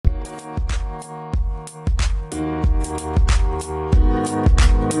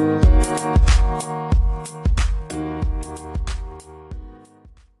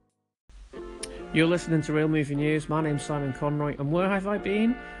You're listening to Real Movie News. My name's Simon Conroy, and where have I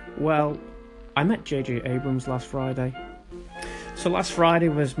been? Well, I met JJ Abrams last Friday. So last Friday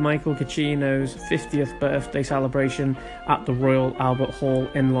was Michael Giacchino's 50th birthday celebration at the Royal Albert Hall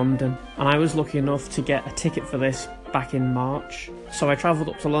in London, and I was lucky enough to get a ticket for this back in March. So I travelled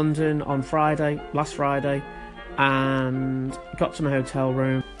up to London on last Friday, and got to my hotel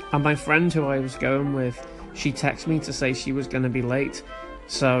room, and my friend who I was going with, she texted me to say she was going to be late.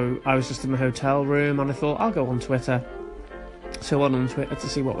 So I was just in my hotel room and I thought I'll go on Twitter. So I went on Twitter to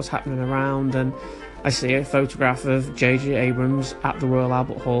see what was happening around, and I see a photograph of JJ Abrams at the Royal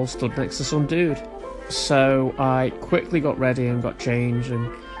Albert Hall stood next to some dude. So I quickly got ready and got changed and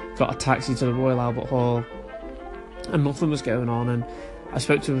got a taxi to the Royal Albert Hall, and nothing was going on. And I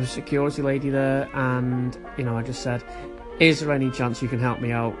spoke to a security lady there, and I just said, is there any chance you can help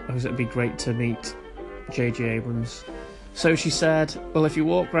me out, because it'd be great to meet JJ Abrams. So she said, well, if you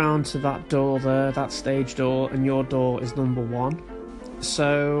walk round to that door there, that stage door, and your door is number 1.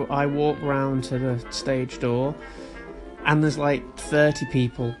 So I walk round to the stage door, and there's like 30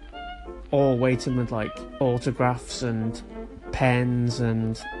 people all waiting with like autographs and pens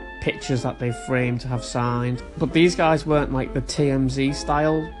and pictures that they've framed to have signed. But these guys weren't like the TMZ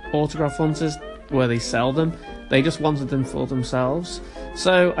style autograph hunters where they sell them. They just wanted them for themselves.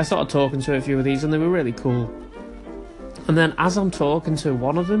 So I started talking to a few of these, and they were really cool. And then as I'm talking to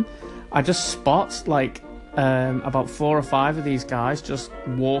one of them, I just spot like about 4 or 5 of these guys just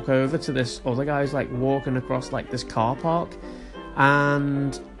walk over to this other guy who's like walking across like this car park,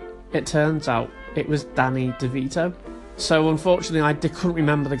 and it turns out it was Danny DeVito. So unfortunately I couldn't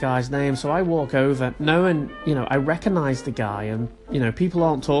remember the guy's name, so I walk over knowing, I recognise the guy, and people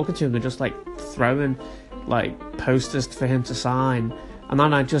aren't talking to him, they're just like throwing like posters for him to sign. And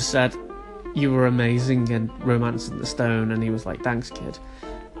then I just said, you were amazing in Romancing the Stone, and he was like, thanks kid.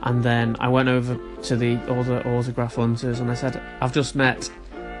 And then I went over to the other autograph hunters and I said, I've just met,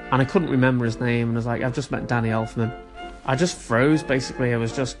 and I couldn't remember his name, and I was like, I've just met Danny Elfman. I just froze basically. It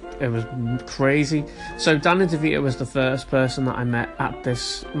was crazy. So Danny DeVito was the first person that I met at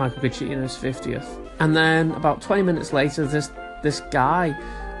this Michael Giacchino's 50th. And then about 20 minutes later, this guy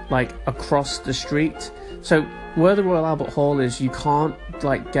like across the street. So where the Royal Albert Hall is, you can't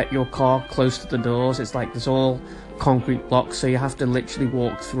like get your car close to the doors. It's like there's all concrete blocks, so you have to literally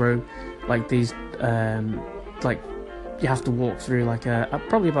walk through like these you have to walk through like a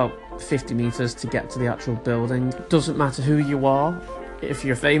probably about 50 meters to get to the actual building. Doesn't matter who you are, if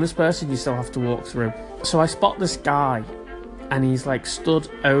you're a famous person, you still have to walk through. So I spot this guy, and he's like stood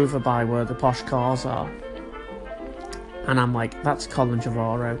over by where the posh cars are, and I'm like, that's Colin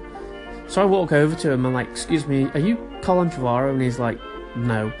Trevorrow. So I walk over to him and I'm like, excuse me, are you Colin Trevorrow? And he's like,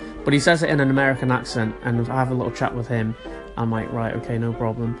 no. But he says it in an American accent, and I have a little chat with him. I'm like, right, okay, no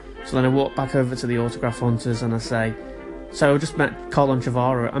problem. So then I walk back over to the autograph hunters and I say, so I just met Colin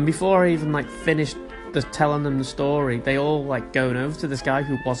Trevorrow. And before I even like finished telling them the story, they all like going over to this guy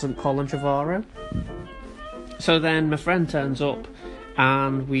who wasn't Colin Trevorrow. So then my friend turns up,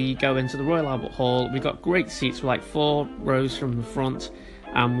 and we go into the Royal Albert Hall. We got great seats, we're like 4 rows from the front.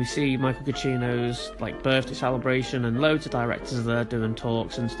 And we see Michael Giacchino's like birthday celebration, and loads of directors there doing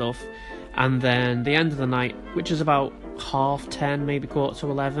talks and stuff. And then the end of the night, which is about 10:30, maybe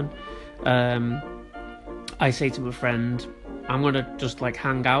 11:15, I say to my friend, I'm gonna just like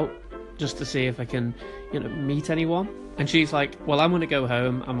hang out just to see if I can, meet anyone. And she's like, well, I'm gonna go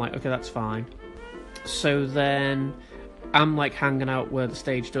home. I'm like, okay, that's fine. So then I'm like hanging out where the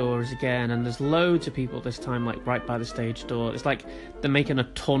stage door is again, and there's loads of people this time like right by the stage door. It's like they're making a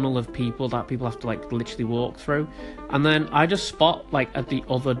tunnel of people that people have to like literally walk through. And then I just spot like at the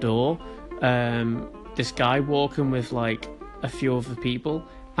other door this guy walking with like a few other people,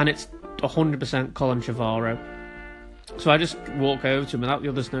 and it's 100% Colin Trevorrow. So I just walk over to him without the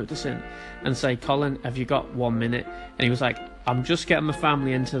others noticing and say, Colin, have you got 1 minute? And he was like, I'm just getting my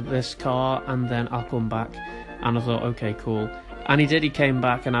family into this car and then I'll come back. And I thought, okay, cool. And he did. He came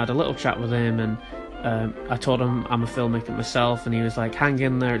back, and I had a little chat with him, and I told him I'm a filmmaker myself, and he was like, hang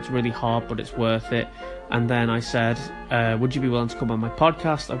in there, it's really hard, but it's worth it. And then I said, would you be willing to come on my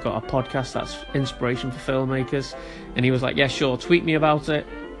podcast? I've got a podcast that's inspiration for filmmakers. And he was like, yeah, sure, tweet me about it.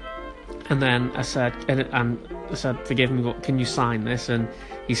 And then I said, forgive me, but can you sign this? And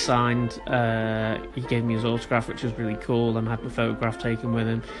he signed, he gave me his autograph, which was really cool, and had my photograph taken with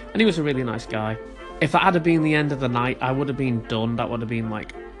him. And he was a really nice guy. If that had been the end of the night, I would have been done. That would have been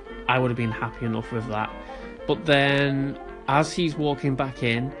like, I would have been happy enough with that. But then, as he's walking back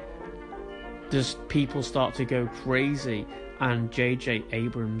in, just people start to go crazy, and JJ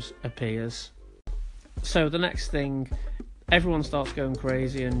Abrams appears. So the next thing everyone starts going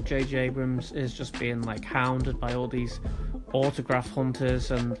crazy, and JJ Abrams is just being like hounded by all these autograph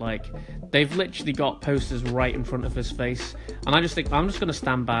hunters, and like they've literally got posters right in front of his face. And I just think I'm just going to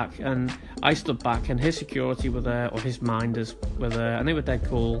stand back, and I stood back, and his security were there, or his minders were there, and they were dead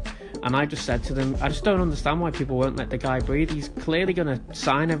cool. And I just said to them, I just don't understand why people won't let the guy breathe. He's clearly going to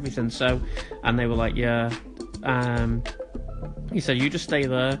sign everything. So, and they were like, yeah. He said, you just stay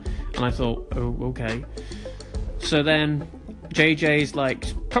there. And I thought, oh, okay. So then JJ's like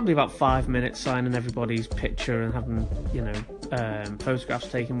probably about 5 minutes signing everybody's picture and having, you know, photographs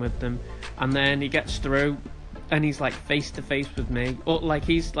taken with them. And then he gets through, and he's like face to face with me. Or like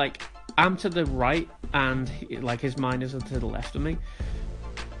he's like, I'm to the right, and like his minders are to the left of me.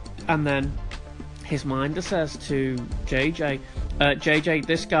 And then his minder says to JJ, JJ,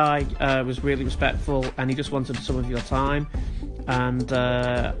 this guy was really respectful, and he just wanted some of your time. And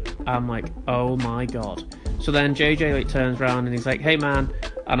I'm like, oh my god. So then JJ like turns around and he's like, hey man.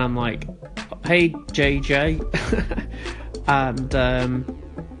 And I'm like, hey JJ. And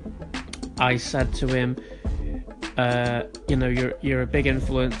I said to him, you know, you're a big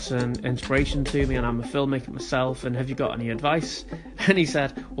influence and inspiration to me, and I'm a filmmaker myself, and have you got any advice? And he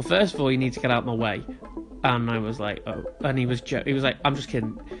said, well, first of all, you need to get out of my way. And I was like, oh. And he was like, I'm just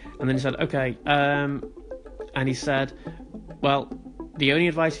kidding. And then he said, okay. And he said, well, the only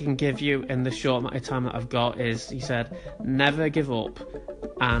advice I can give you in the short amount of time that I've got is, he said, never give up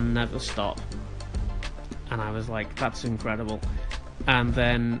and never stop. And I was like, that's incredible. And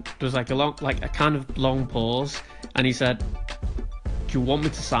then there was like a kind of long pause, and he said, do you want me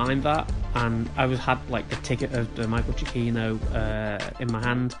to sign that? And I had like the ticket of the Michael Giacchino in my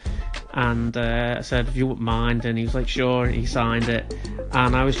hand, and I said, if you wouldn't mind. And he was like, sure. And he signed it,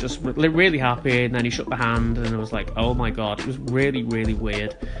 and I was just really happy. And then he shook my hand, and I was like, oh my god, it was really, really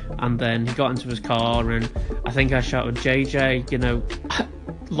weird. And then he got into his car, and I think I shouted, JJ, you know,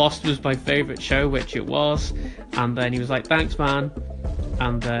 Lost was my favourite show, which it was. And then he was like, thanks man.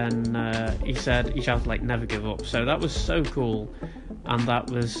 And then he shouted like, never give up. So that was so cool. And that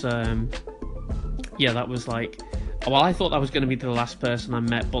was that was like, well, I thought that was going to be the last person I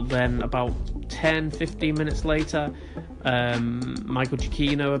met, but then about 10-15 minutes later, Michael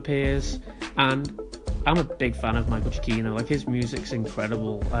Giacchino appears, and I'm a big fan of Michael Giacchino. Like, his music's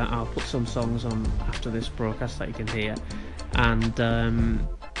incredible. I'll put some songs on after this broadcast that you can hear. And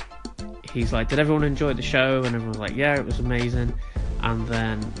he's like, did everyone enjoy the show? And everyone was like, yeah, it was amazing. And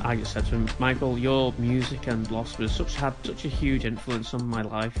then I just said to him, Michael, your music and Lost had such a huge influence on my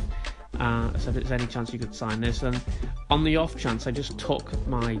life. I said, is there any chance you could sign this? And on the off chance, I just took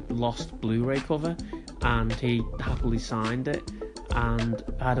my Lost Blu-ray cover, and he happily signed it. And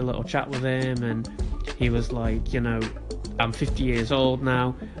I had a little chat with him, and he was like, you know, I'm 50 years old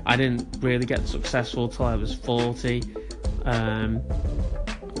now. I didn't really get successful till I was 40.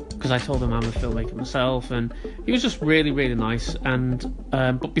 Because I told him I'm a filmmaker myself, and he was just really, really nice. And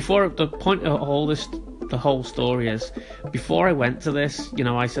but before, the point of all this, the whole story is, before I went to this, you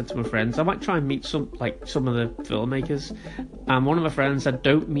know, I said to my friends, I might try and meet some of the filmmakers. And one of my friends said,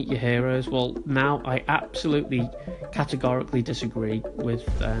 don't meet your heroes. Well, now I absolutely categorically disagree with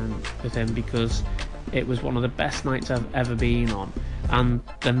him, because it was one of the best nights I've ever been on. And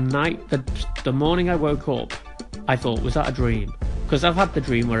the morning I woke up, I thought, was that a dream? Because I've had the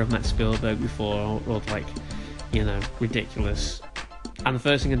dream where I've met Spielberg before, or like, you know, ridiculous. And the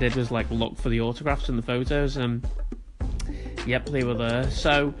first thing I did was like look for the autographs and the photos, and yep, they were there.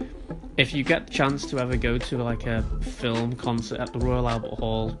 So if you get the chance to ever go to like a film concert at the Royal Albert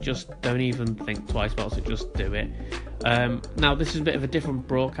Hall, just don't even think twice about it, just do it. Now this is a bit of a different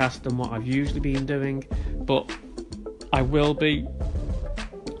broadcast than what I've usually been doing, but I will be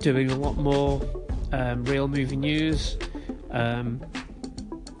doing a lot more real movie news.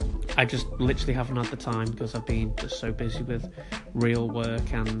 I just literally haven't had the time because I've been just so busy with real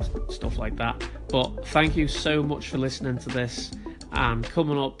work and stuff like that. But thank you so much for listening to this, and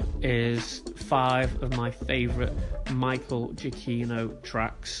coming up is 5 of my favourite Michael Giacchino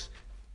tracks.